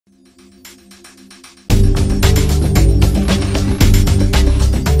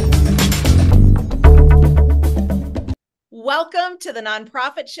Welcome to the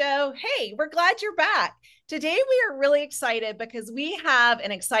Nonprofit Show. Hey, we're glad you're back. Today, we are really excited because we have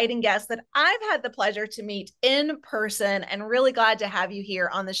an exciting guest that I've had the pleasure to meet in person and really glad to have you here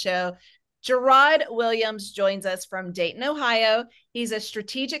on the show. Jarrod Williams joins us from Dayton, Ohio. He's a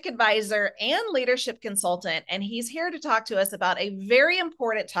strategic advisor and leadership consultant, and he's here to talk to us about a very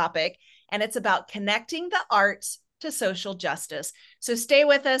important topic, and it's about connecting the arts to social justice. So stay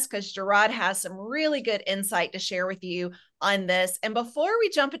with us because Jarrod has some really good insight to share with you on this. And before we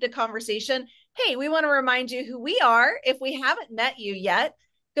jump into conversation, hey, we want to remind you who we are if we haven't met you yet.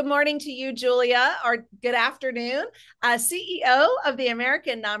 Good morning to you, Julia, or good afternoon, CEO of the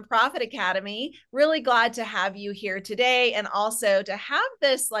American Nonprofit Academy. Really glad to have you here today, and also to have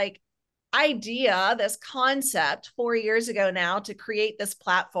this idea, this concept 4 years ago now to create this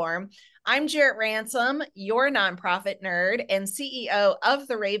platform. I'm Jarrett Ransom, your nonprofit nerd and CEO of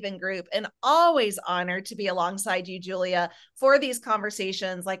the Raven Group, and always honored to be alongside you, Julia, for these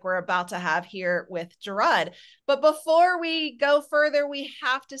conversations like we're about to have here with Jarrod. But before we go further, we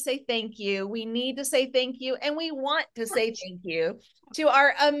have to say thank you. We need to say thank you, and we want to say thank you to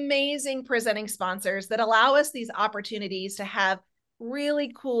our amazing presenting sponsors that allow us these opportunities to have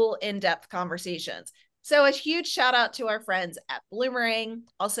really cool, in-depth conversations. So a huge shout out to our friends at Bloomerang,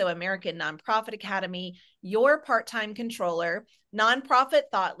 also American Nonprofit Academy, Your Part-Time Controller, Nonprofit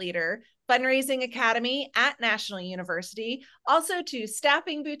Thought Leader, Fundraising Academy at National University, also to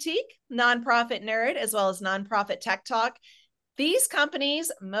Staffing Boutique, Nonprofit Nerd, as well as Nonprofit Tech Talk. These companies,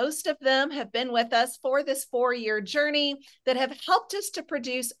 most of them have been with us for this 4-year journey that have helped us to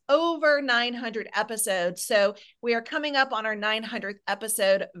produce over 900 episodes. So we are coming up on our 900th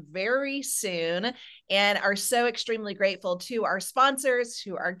episode very soon and are so extremely grateful to our sponsors,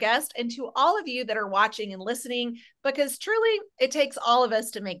 to our guests, and to all of you that are watching and listening, because truly it takes all of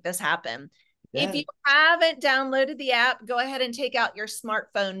us to make this happen. Yes. If you haven't downloaded the app, go ahead and take out your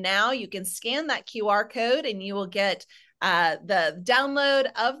smartphone now. You can scan that QR code and you will get the download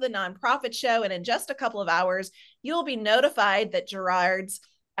of the Nonprofit Show. And in just a couple of hours, you'll be notified that Jarrod's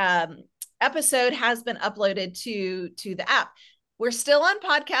episode has been uploaded to the app. We're still on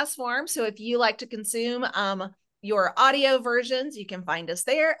podcast form. So if you like to consume your audio versions, you can find us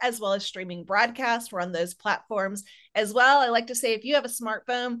there, as well as streaming broadcasts. We're on those platforms as well. I like to say, if you have a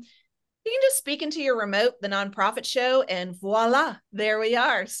smartphone, you can just speak into your remote, the Nonprofit Show, and voila, there we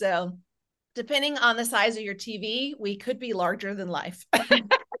are. So depending on the size of your TV, we could be larger than life.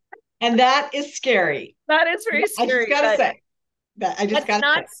 And that is scary. That is very scary. I just gotta say. What's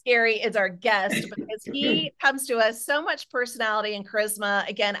not scary is our guest, because he comes to us so much personality and charisma.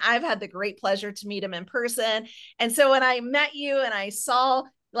 Again, I've had the great pleasure to meet him in person. And so when I met you and I saw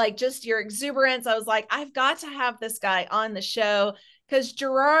just your exuberance, I was like, I've got to have this guy on the show, because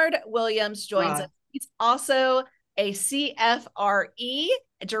Jarrod Williams joins us. He's also a CFRE,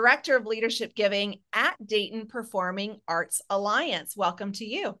 Director of Leadership Giving at Dayton Performing Arts Alliance. Welcome to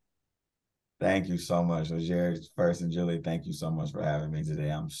you. Thank you so much. So Jarrod first, and Julie, thank you so much for having me today.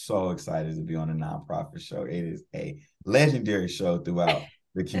 I'm so excited to be on the Nonprofit Show. It is a legendary show throughout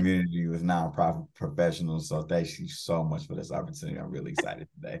the community with nonprofit professionals. So thank you so much for this opportunity. I'm really excited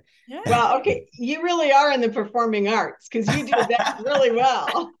today. Yeah. Well, okay, you really are in the performing arts, because you do that really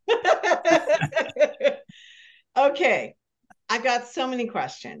well. Okay, I've got so many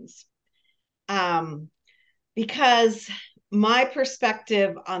questions, because my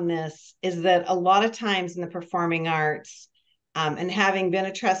perspective on this is that a lot of times in the performing arts, and having been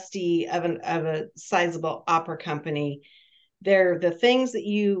a trustee of a sizable opera company, they're the things that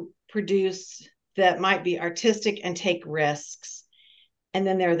you produce that might be artistic and take risks. And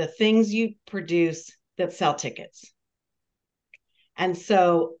then there are the things you produce that sell tickets. And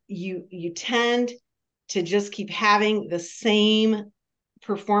so you tend to just keep having the same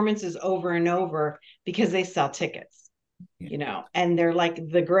performances over and over because they sell tickets, and they're like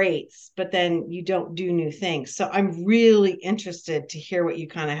the greats, but then you don't do new things. So I'm really interested to hear what you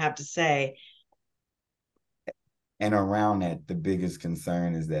kind of have to say. And around that, the biggest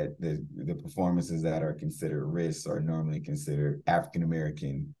concern is that the performances that are considered risks are normally considered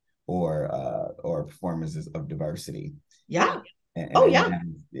African-American or performances of diversity. Yeah.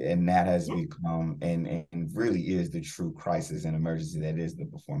 And that has become and really is the true crisis and emergency that is the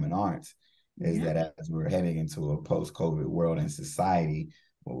performing arts, is that as we're heading into a post-COVID world and society,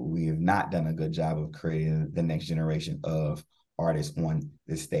 we have not done a good job of creating the next generation of artists on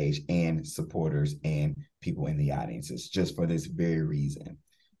the stage and supporters and people in the audiences, just for this very reason.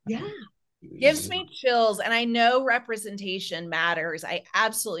 Yeah. Gives me chills. And I know representation matters. I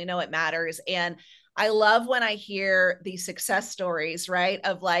absolutely know it matters. And I love when I hear these success stories, right?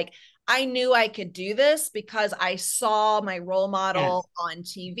 Of I knew I could do this because I saw my role model Yes. on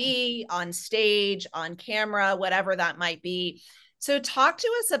TV, on stage, on camera, whatever that might be. So, talk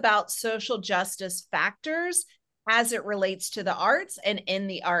to us about social justice factors as it relates to the arts and in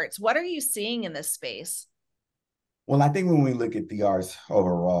the arts. What are you seeing in this space? Well, I think when we look at the arts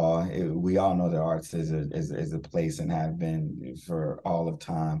overall, we all know that arts is a place and have been for all of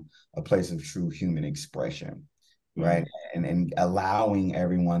time a place of true human expression, right? And allowing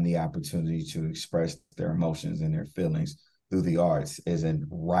everyone the opportunity to express their emotions and their feelings through the arts is a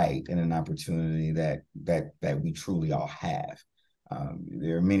right and an opportunity that we truly all have.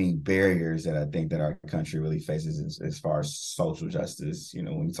 There are many barriers that I think that our country really faces as far as social justice. You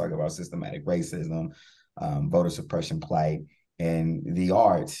know, when we talk about systematic racism, voter suppression plight, and the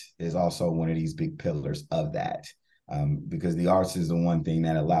arts is also one of these big pillars of that. Because the arts is the one thing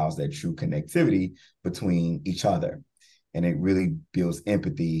that allows that true connectivity between each other. And it really builds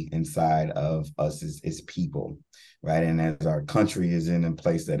empathy inside of us as people, right? And as our country is in a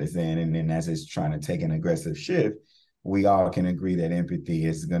place that it's in, and then as it's trying to take an aggressive shift, we all can agree that empathy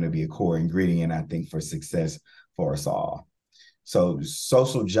is going to be a core ingredient, I think, for success for us all. So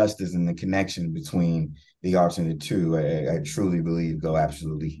social justice and the connection between the arts and the two, I truly believe go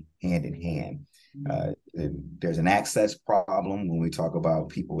absolutely hand in hand. There's an access problem when we talk about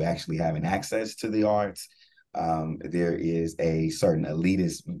people actually having access to the arts. There is a certain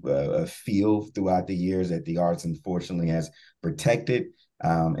elitist feel throughout the years that the arts unfortunately has protected,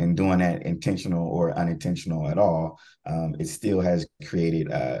 and doing that intentional or unintentional at all, it still has created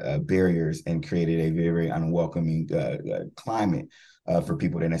barriers and created a very unwelcoming climate for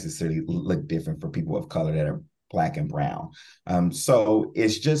people that necessarily look different, for people of color that are Black and brown. So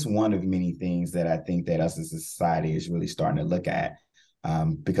it's just one of many things that I think that us as a society is really starting to look at.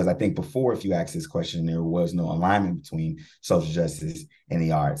 Because I think before, if you ask this question, there was no alignment between social justice and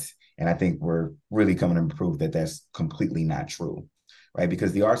the arts. And I think we're really coming to prove that that's completely not true, right?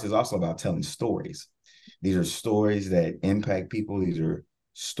 Because the arts is also about telling stories. These are stories that impact people. These are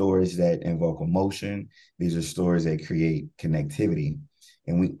stories that invoke emotion. These are stories that create connectivity.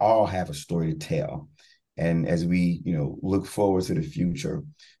 And we all have a story to tell. And as we, look forward to the future,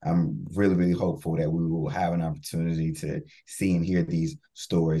 I'm really, really hopeful that we will have an opportunity to see and hear these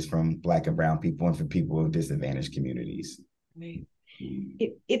stories from Black and brown people and from people of disadvantaged communities. Right.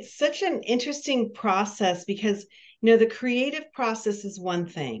 It's such an interesting process because, the creative process is one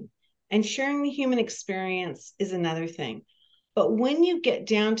thing and sharing the human experience is another thing. But when you get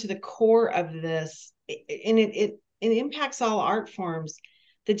down to the core of this, and it impacts all art forms,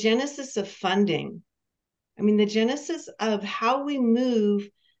 the genesis of funding. I mean, the genesis of how we move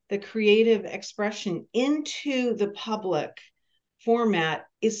the creative expression into the public format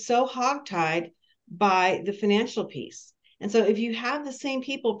is so hogtied by the financial piece. And so if you have the same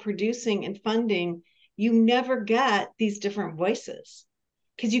people producing and funding, you never get these different voices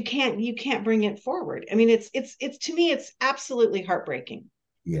because you can't bring it forward. I mean, it's to me, it's absolutely heartbreaking.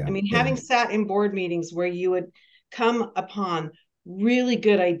 Yeah. I mean, having sat in board meetings where you would come upon really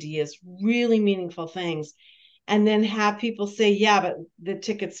good ideas, really meaningful things, and then have people say, yeah, but the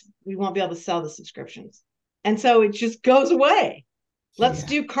tickets, we won't be able to sell the subscriptions. And so it just goes away. Let's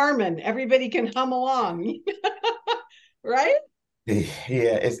do Carmen. Everybody can hum along. Right?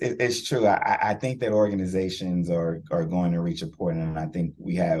 Yeah, it's true. I think that organizations are going to reach a point, and I think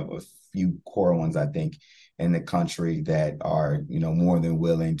we have a few core ones, I think, in the country that are, more than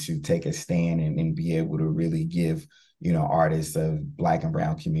willing to take a stand and be able to really give, artists of Black and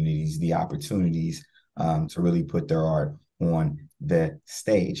brown communities the opportunities to really put their art on the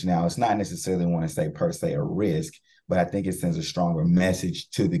stage. Now, it's not necessarily want to say per se a risk, but I think it sends a stronger message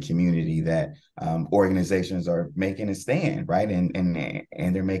to the community that organizations are making a stand, right?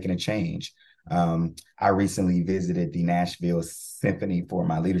 And they're making a change. I recently visited the Nashville Symphony for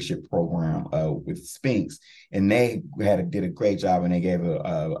my leadership program with Spinks, and they did a great job, and they gave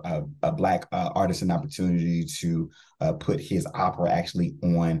a Black artist an opportunity to put his opera actually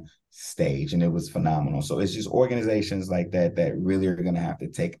on stage, and it was phenomenal. So it's just organizations like that that really are going to have to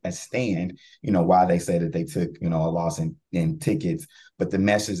take a stand, while they say that they took, a loss in tickets, but the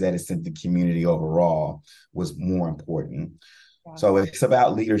message that it sent the community overall was more important. Yeah. So it's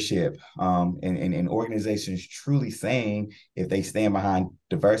about leadership, and organizations truly saying, if they stand behind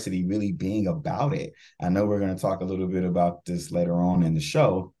diversity, really being about it. I know we're going to talk a little bit about this later on in the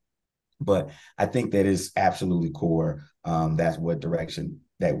show, but I think that is absolutely core. That's what direction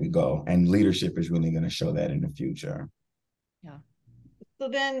that we go. And leadership is really going to show that in the future. Yeah. So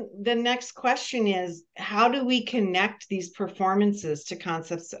then the next question is, how do we connect these performances to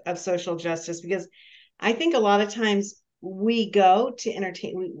concepts of social justice? Because I think a lot of times we go to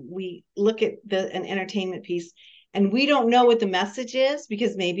entertain, we look at an entertainment piece and we don't know what the message is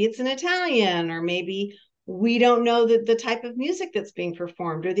because maybe it's in Italian, or maybe we don't know the type of music that's being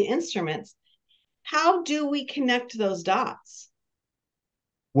performed or the instruments. How do we connect those dots?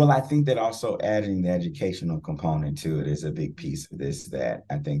 Well, I think that also adding the educational component to it is a big piece of this that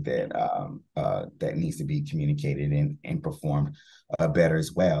I think that that needs to be communicated and performed better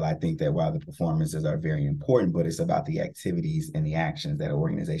as well. I think that while the performances are very important, but it's about the activities and the actions that an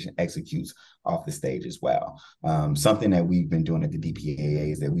organization executes off the stage as well. Something that we've been doing at the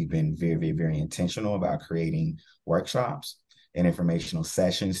DPAA is that we've been very, very, very intentional about creating workshops and informational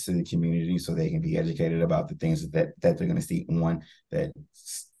sessions to the community so they can be educated about the things that they're going to see on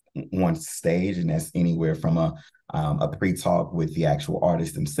stage. And that's anywhere from a pre-talk with the actual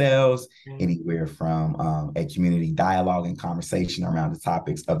artists themselves, anywhere from a community dialogue and conversation around the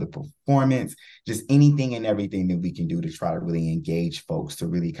topics of the performance, just anything and everything that we can do to try to really engage folks, to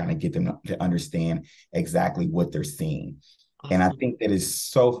really kind of get them to understand exactly what they're seeing. Awesome. And I think that is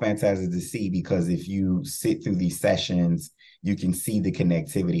so fantastic to see, because if you sit through these sessions, you can see the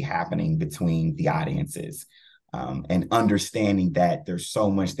connectivity happening between the audiences, and understanding that there's so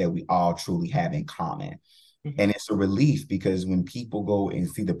much that we all truly have in common. Mm-hmm. And it's a relief, because when people go and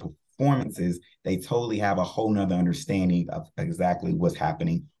see the performances, they totally have a whole nother understanding of exactly what's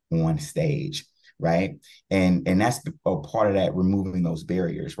happening on stage. Right. And that's a part of that, removing those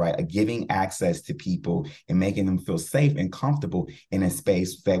barriers, right? Giving access to people and making them feel safe and comfortable in a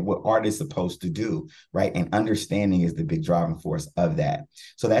space that what art is supposed to do. Right. And understanding is the big driving force of that.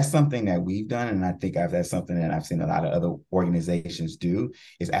 So that's something that we've done. And I think that's something that I've seen a lot of other organizations do,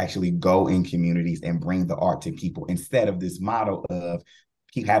 is actually go in communities and bring the art to people, instead of this model of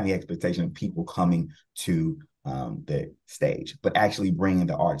keep having the expectation of people coming to the stage, but actually bringing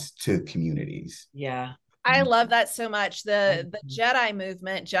the arts to communities. Yeah. I love that so much. The Jedi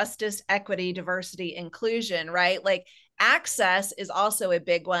movement, justice, equity, diversity, inclusion, right? Like access is also a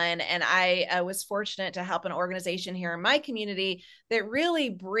big one. And I was fortunate to help an organization here in my community that really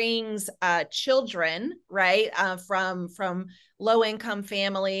brings children, right, from low income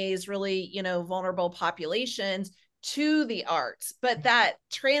families, really, vulnerable populations, to the arts. But that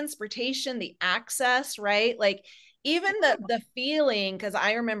transportation, the access, right? Like even the feeling, because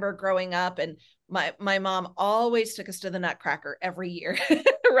I remember growing up and my mom always took us to the Nutcracker every year,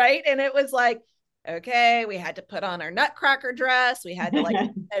 right? And it was like, okay, we had to put on our Nutcracker dress, we had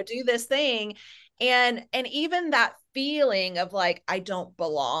to do this thing, and even that feeling of like I don't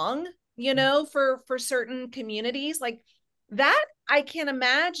belong, for certain communities, like that, I can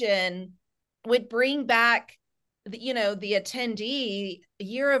imagine would bring back the attendee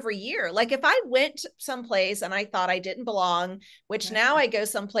year over year. Like if I went someplace and I thought I didn't belong, which now I go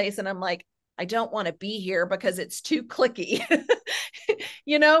someplace and I'm like, I don't want to be here because it's too cliquey,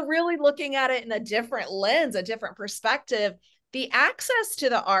 really looking at it in a different lens, a different perspective. The access to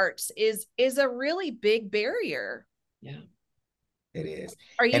the arts is a really big barrier. Yeah, it is.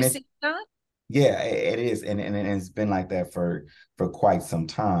 Are you seeing that? Yeah, it is. And it's been like that for quite some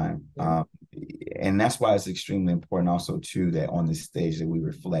time. Yeah. And that's why it's extremely important also too, that on the stage that we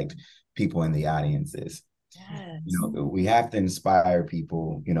reflect people in the audiences. Yes. We have to inspire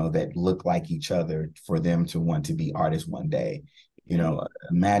people, that look like each other, for them to want to be artists one day.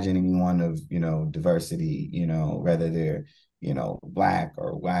 Imagine anyone of, diversity, whether they're, Black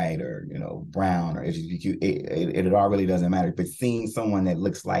or white or, brown or LGBTQ, it all really doesn't matter. But seeing someone that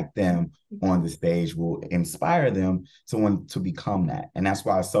looks like them on the stage will inspire them to want to become that. And that's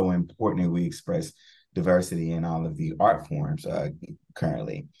why it's so important that we express diversity in all of the art forms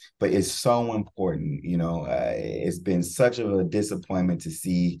currently. But it's so important, it's been such of a disappointment to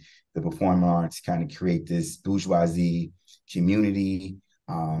see the performing arts kind of create this bourgeoisie community,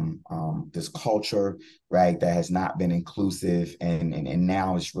 this culture, right, that has not been inclusive. And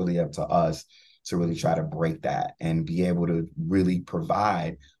now it's really up to us to really try to break that and be able to really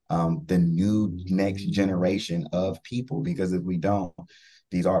provide the new next generation of people. Because if we don't,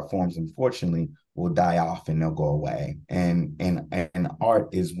 these art forms, unfortunately, will die off and they'll go away. And art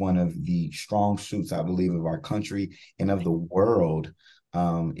is one of the strong suits, I believe, of our country and of the world.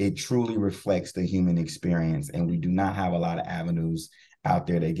 It truly reflects the human experience, and we do not have a lot of avenues out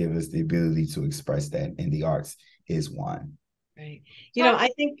there that give us the ability to express that, and the arts is one. Right. I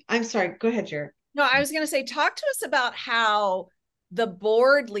think, I'm sorry, go ahead, Jarrod. No, I was going to say, talk to us about how the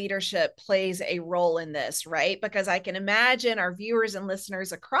board leadership plays a role in this, right? Because I can imagine our viewers and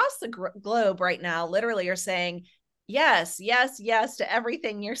listeners across the globe right now literally are saying, yes, yes, yes to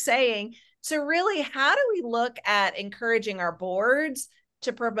everything you're saying. So really, how do we look at encouraging our boards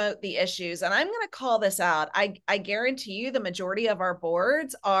to promote the issues. And I'm going to call this out. I guarantee you the majority of our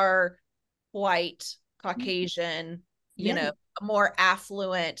boards are white, Caucasian, you know, a more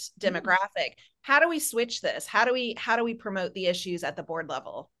affluent demographic. How do we switch this? How do we promote the issues at the board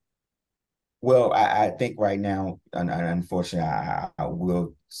level? Well, I think right now, unfortunately, I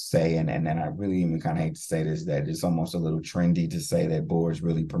will say, and I really even kind of hate to say this, that it's almost a little trendy to say that boards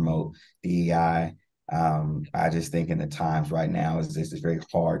really promote DEI. I just think in the times right now, it's very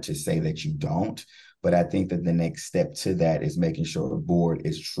hard to say that you don't. But I think that the next step to that is making sure a board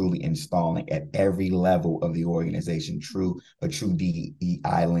is truly installing at every level of the organization, a true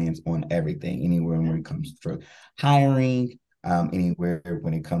DEI lens on everything, anywhere when it comes to hiring, anywhere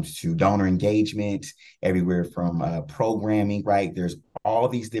when it comes to donor engagement, everywhere from programming, right? There's all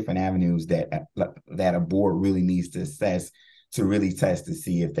these different avenues that a board really needs to assess to really test to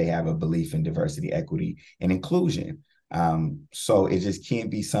see if they have a belief in diversity, equity, and inclusion. So it just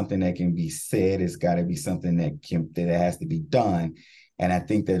can't be something that can be said. It's got to be something that has to be done. And I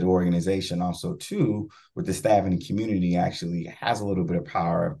think that the organization also, too, with the staff and the community, actually has a little bit of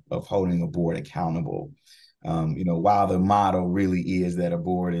power of holding a board accountable. While the model really is that a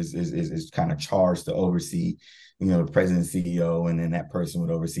board is kind of charged to oversee, the president, CEO, and then that person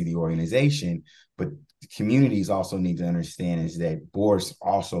would oversee the organization. But communities also need to understand is that boards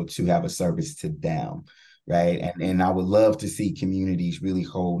also to have a service to them, right? And I would love to see communities really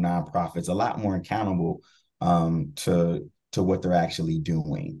hold nonprofits a lot more accountable to what they're actually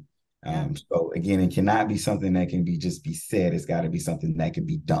doing. So again, it cannot be something that can just be said. It's got to be something that can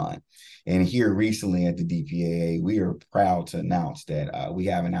be done. And here recently at the DPAA, we are proud to announce that we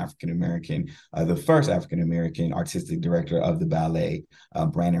have an African-American, the first African-American artistic director of the ballet,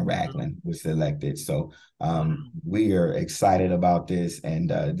 Brandon Ragland, was selected. So we are excited about this, and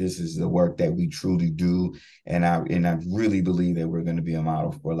this is the work that we truly do. And I really believe that we're going to be a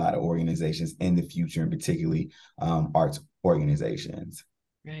model for a lot of organizations in the future, and particularly arts organizations.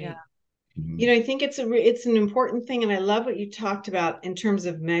 Right. Yeah. I think it's an important thing. And I love what you talked about in terms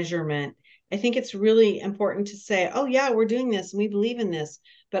of measurement. I think it's really important to say, oh yeah, we're doing this and we believe in this.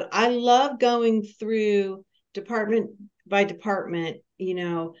 But I love going through department by department,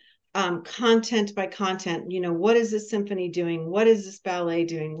 content by content, what is this symphony doing? What is this ballet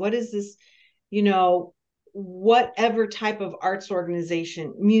doing? What is this, whatever type of arts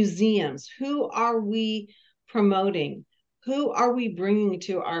organization, museums, who are we promoting? Who are we bringing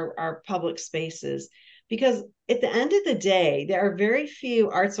to our public spaces? Because at the end of the day, there are very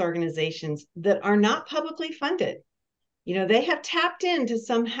few arts organizations that are not publicly funded. They have tapped into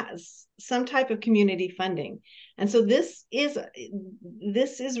some type of community funding. And so this is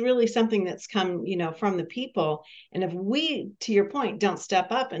really something that's come, from the people. And if we, to your point, don't step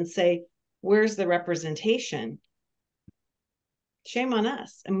up and say, where's the representation? Shame on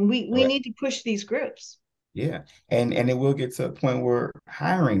us. And we need to push these groups. Yeah. And it will get to a point where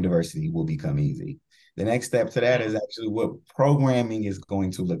hiring diversity will become easy. The next step to that is actually what programming is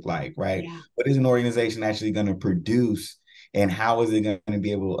going to look like, right? Yeah. What is an organization actually going to produce, and how is it going to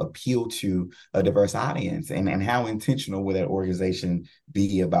be able to appeal to a diverse audience? And how intentional will that organization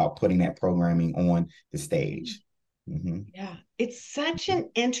be about putting that programming on the stage? Mm-hmm. Yeah, it's such an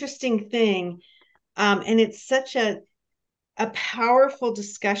interesting thing. And it's such a powerful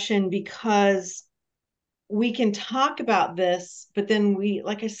discussion, because we can talk about this, but then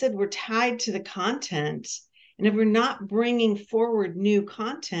like I said, we're tied to the content. And if we're not bringing forward new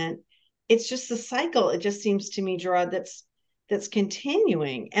content, it's just a cycle. It just seems to me, Jarrod, that's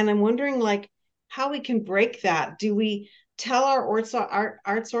continuing. And I'm wondering, how we can break that. Do we tell our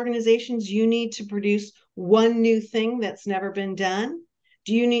arts organizations, you need to produce one new thing that's never been done?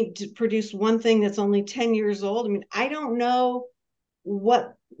 Do you need to produce one thing that's only 10 years old? I mean, I don't know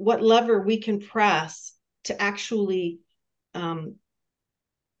what lever we can press to actually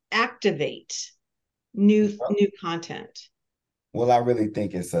activate new content. Well, I really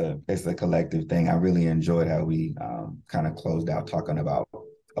think it's a collective thing. I really enjoyed how we kind of closed out talking about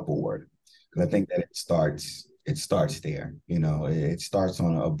a board, because I think that it starts there. It starts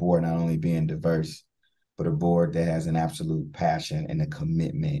on a board not only being diverse, but a board that has an absolute passion and a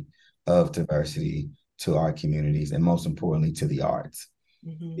commitment of diversity to our communities, and most importantly, to the arts.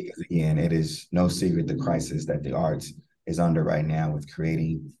 Mm-hmm. Because again, it is no secret the crisis that the arts is under right now, with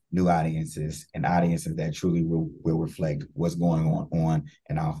creating new audiences, and audiences that truly will reflect what's going on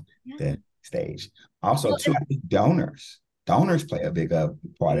and off the stage. Also, too, I think donors play a big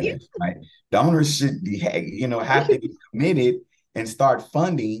part of this, right? Donors should have to be committed and start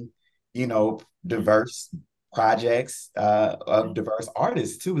funding, diverse projects of diverse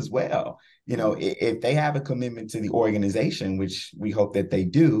artists too, as well. If they have a commitment to the organization, which we hope that they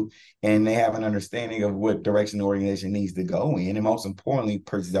do, and they have an understanding of what direction the organization needs to go in, and most importantly,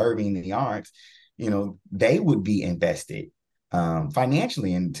 preserving the arts, they would be invested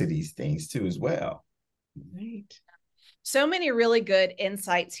financially into these things too, as well. Right. So many really good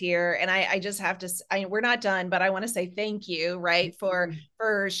insights here. And I just have to, we're not done, but I want to say thank you, right,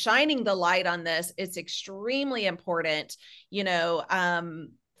 for shining the light on this. It's extremely important,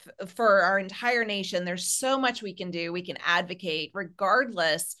 for our entire nation. There's so much we can do. We can advocate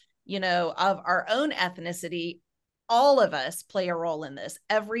regardless, of our own ethnicity. All of us play a role in this.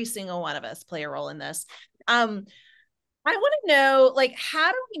 Every single one of us play a role in this. I want to know, like,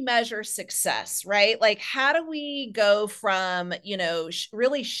 how do we measure success, right? Like, how do we go from,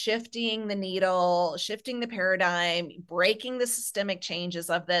 really shifting the needle, shifting the paradigm, breaking the systemic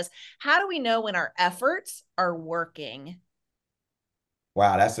changes of this? How do we know when our efforts are working?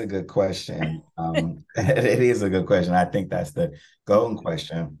 Wow, that's a good question. It is a good question. I think that's the golden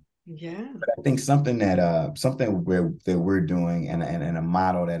question. Yeah. But I think something that we're doing and a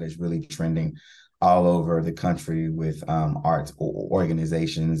model that is really trending all over the country with arts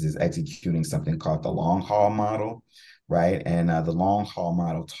organizations is executing something called the long haul model, right? And the long haul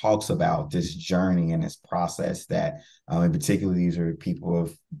model talks about this journey and this process that, in particular, these are people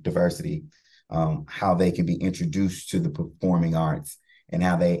of diversity, how they can be introduced to the performing arts and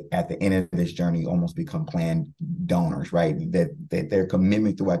how they, at the end of this journey, almost become planned donors, right? That their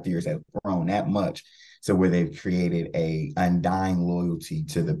commitment throughout the years has grown that much, so where they've created a undying loyalty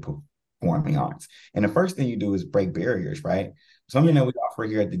to the performing arts. And the first thing you do is break barriers, right? Something that we offer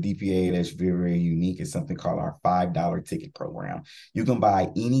here at the DPA that's very, very unique is something called our $5 ticket program. You can buy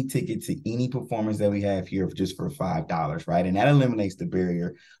any ticket to any performance that we have here just for $5, right? And that eliminates the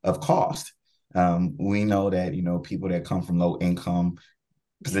barrier of cost. We know that, people that come from low income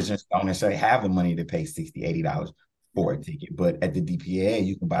positions don't necessarily have the money to pay $60, $80 for a ticket. But at the DPA,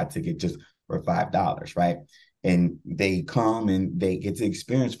 you can buy a ticket just for $5, right? And they come and they get to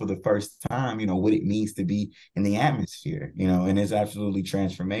experience for the first time, what it means to be in the atmosphere, and it's absolutely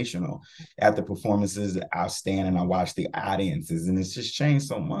transformational. After performances, I'll stand and I watch the audiences, and it's just changed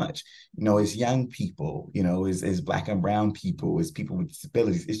so much. It's young people, it's Black and brown people, it's people with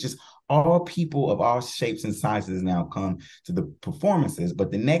disabilities. It's just all people of all shapes and sizes now come to the performances.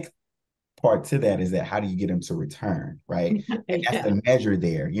 But the next part to that is that how do you get them to return, right? And that's the measure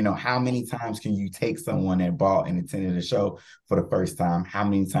there. How many times can you take someone that bought and attended a show for the first time? How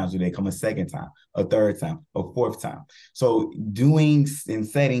many times do they come a second time, a third time, a fourth time? So doing and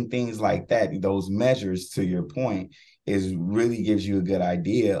setting things like that, those measures, to your point, is really gives you a good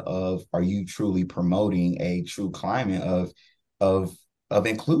idea of, are you truly promoting a true climate of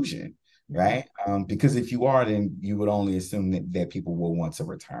inclusion, right? Because if you are, then you would only assume that people will want to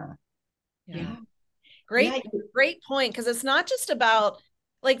return. Yeah. Great point. Because it's not just about,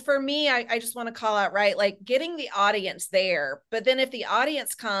 like, for me, I just want to call out, right, like getting the audience there. But then if the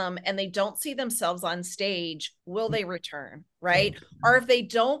audience come and they don't see themselves on stage, will they return, right? Or if they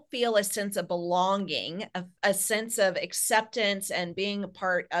don't feel a sense of belonging, a sense of acceptance and being a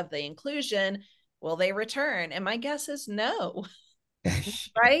part of the inclusion, will they return? And my guess is no.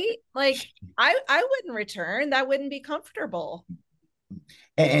 Right? Like, I wouldn't return. That wouldn't be comfortable.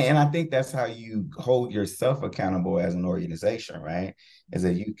 And I think that's how you hold yourself accountable as an organization, right? Is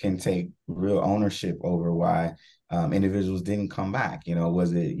that you can take real ownership over why individuals didn't come back.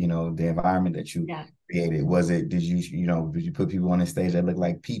 Was it, the environment that you created? Was it, did you put people on the stage that look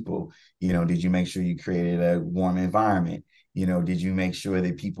like people? Did you make sure you created a warm environment? Did you make sure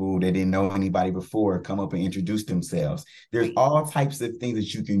that people that didn't know anybody before come up and introduce themselves? There's all types of things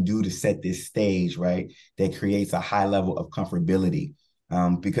that you can do to set this stage, right? That creates a high level of comfortability.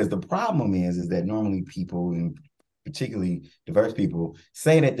 Because the problem is that normally people, and particularly diverse people,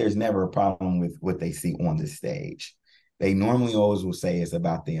 say that there's never a problem with what they see on the stage. They normally always will say it's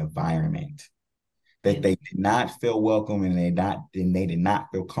about the environment, that they did not feel welcome and they did not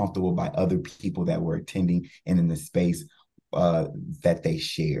feel comfortable by other people that were attending and in the space that they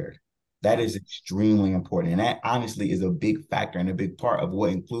shared. That is extremely important. And that honestly is a big factor and a big part of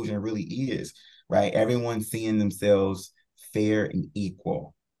what inclusion really is, right? Everyone seeing themselves fair and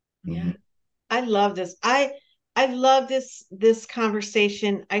equal. Yeah. I love this. I love this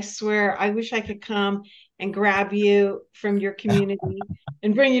conversation. I swear, I wish I could come and grab you from your community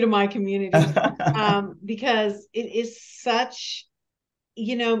and bring you to my community, because it is such,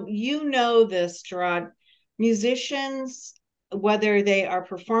 this, Jarrod, musicians, whether they are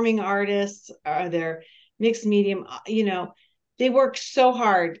performing artists or they're mixed medium, they work so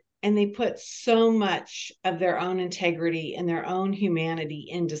hard and they put so much of their own integrity and their own humanity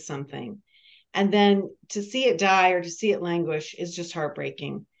into something. And then to see it die or to see it languish is just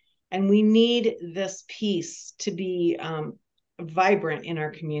heartbreaking. And we need this piece to be vibrant in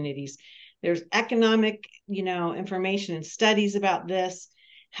our communities. There's economic, information and studies about this,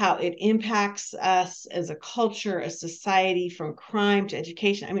 how it impacts us as a culture, a society, from crime to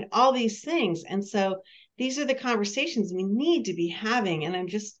education. I mean, all these things. And so these are the conversations we need to be having. And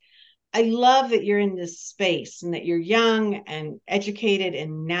I love that you're in this space and that you're young and educated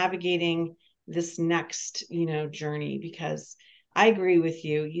and navigating this next, journey, because I agree with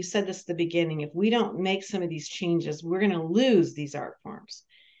you. You said this at the beginning. If we don't make some of these changes, we're going to lose these art forms.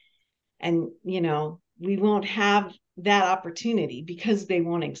 And, we won't have that opportunity because they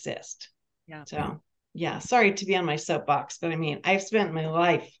won't exist. Yeah. So, yeah, sorry to be on my soapbox, but I mean, I've spent my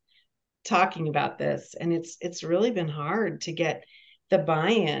life talking about this, and it's really been hard to get the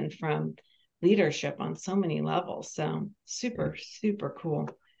buy-in from leadership on so many levels. So super, super cool.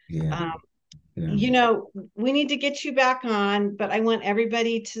 Yeah. We need to get you back on, but I want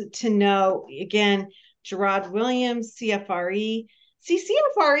everybody to know, again, Jarrod Williams, CFRE. See,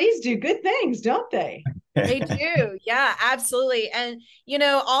 CFREs do good things, don't they? They do. Yeah, absolutely. And,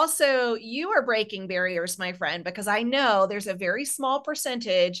 also you are breaking barriers, my friend, because I know there's a very small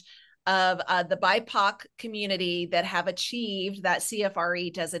percentage of the BIPOC community that have achieved that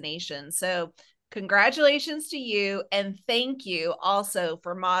CFRE designation. So congratulations to you. And thank you also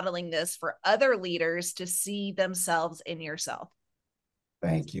for modeling this for other leaders to see themselves in yourself.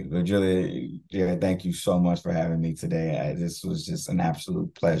 Thank you. Julia, thank you so much for having me today. This was just an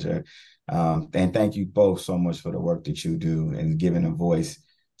absolute pleasure. And thank you both so much for the work that you do and giving a voice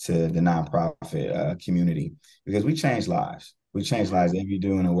to the nonprofit community, because we change lives. We change lives every day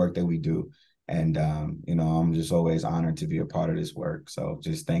in the work that we do. And, I'm just always honored to be a part of this work. So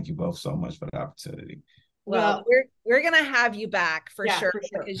just thank you both so much for the opportunity. Well, we're going to have you back for sure,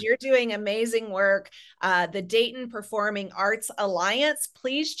 because you're doing amazing work. The Dayton Performing Arts Alliance,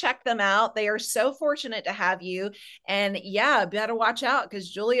 please check them out. They are so fortunate to have you. And yeah, better watch out, because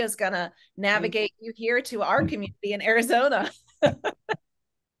Julia's going to navigate you here to our community in Arizona.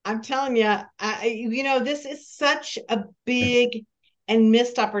 I'm telling you, this is such a big and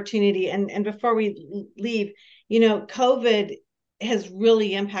missed opportunity. And before we leave, COVID has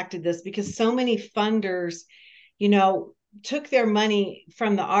really impacted this, because so many funders, took their money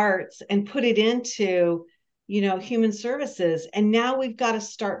from the arts and put it into, human services. And now we've got to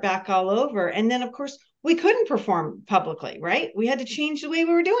start back all over. And then, of course, we couldn't perform publicly, right? We had to change the way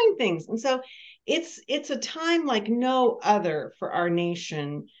we were doing things. And so it's a time like no other for our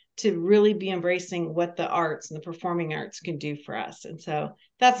nation to really be embracing what the arts and the performing arts can do for us. And so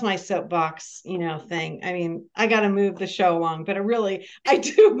that's my soapbox, thing. I mean, I got to move the show along, but I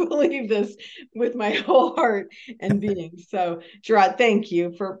do believe this with my whole heart and being. So Jarrod, thank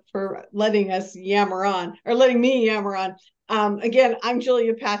you for letting us yammer on, or letting me yammer on. Again, I'm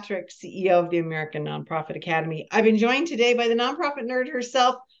Julia Patrick, CEO of the American Nonprofit Academy. I've been joined today by the nonprofit nerd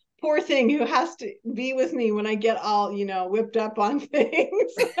herself, poor thing, who has to be with me when I get all, whipped up on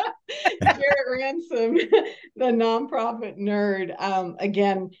things. Jarrod Ransom, the nonprofit nerd.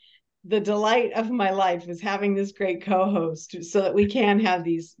 Again, the delight of my life is having this great co-host so that we can have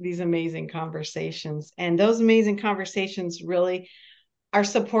these amazing conversations. And those amazing conversations really are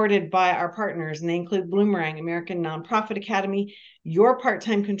supported by our partners, and they include Bloomerang, American Nonprofit Academy, Your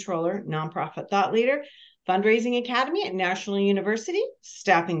Part-Time Controller, Nonprofit Thought Leader, Fundraising Academy at National University,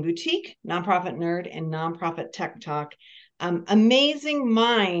 Staffing Boutique, Nonprofit Nerd, and Nonprofit Tech Talk. Amazing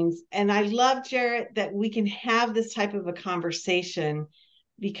minds. And I love, Jarrod, that we can have this type of a conversation,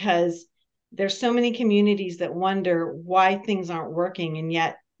 because there's so many communities that wonder why things aren't working. And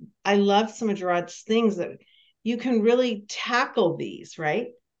yet I love some of Jarrod's things that you can really tackle these, right?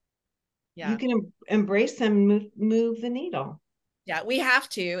 Yeah. You can embrace them and move the needle. Yeah, we have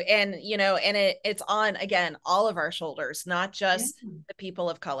to. And, it's on, again, all of our shoulders, not just the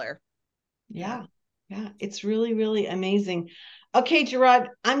people of color. Yeah. It's really, really amazing. Okay, Jarrod,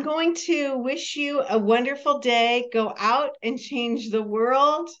 I'm going to wish you a wonderful day. Go out and change the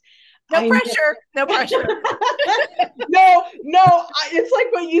world. No pressure. No, it's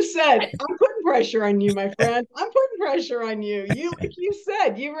like what you said. I'm putting pressure on you, my friend. I'm putting pressure on you. Like you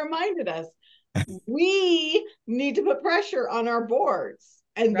said, you reminded us. We need to put pressure on our boards,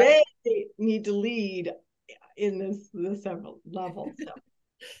 and they need to lead in this level.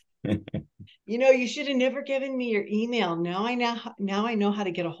 So. You should have never given me your email. Now I know how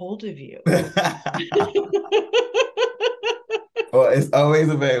to get a hold of you. Well, it's always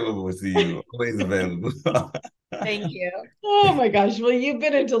available to you. Always available. Thank you. Oh my gosh. Well, you've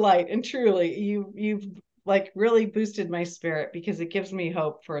been a delight, and truly you've like really boosted my spirit, because it gives me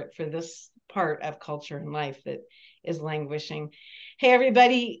hope for this part of culture and life that is languishing. Hey,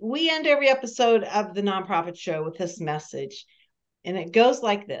 everybody, we end every episode of the Nonprofit Show with this message, and it goes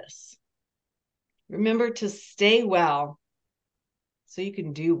like this. Remember to stay well so you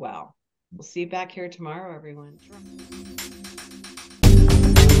can do well. We'll see you back here tomorrow, everyone.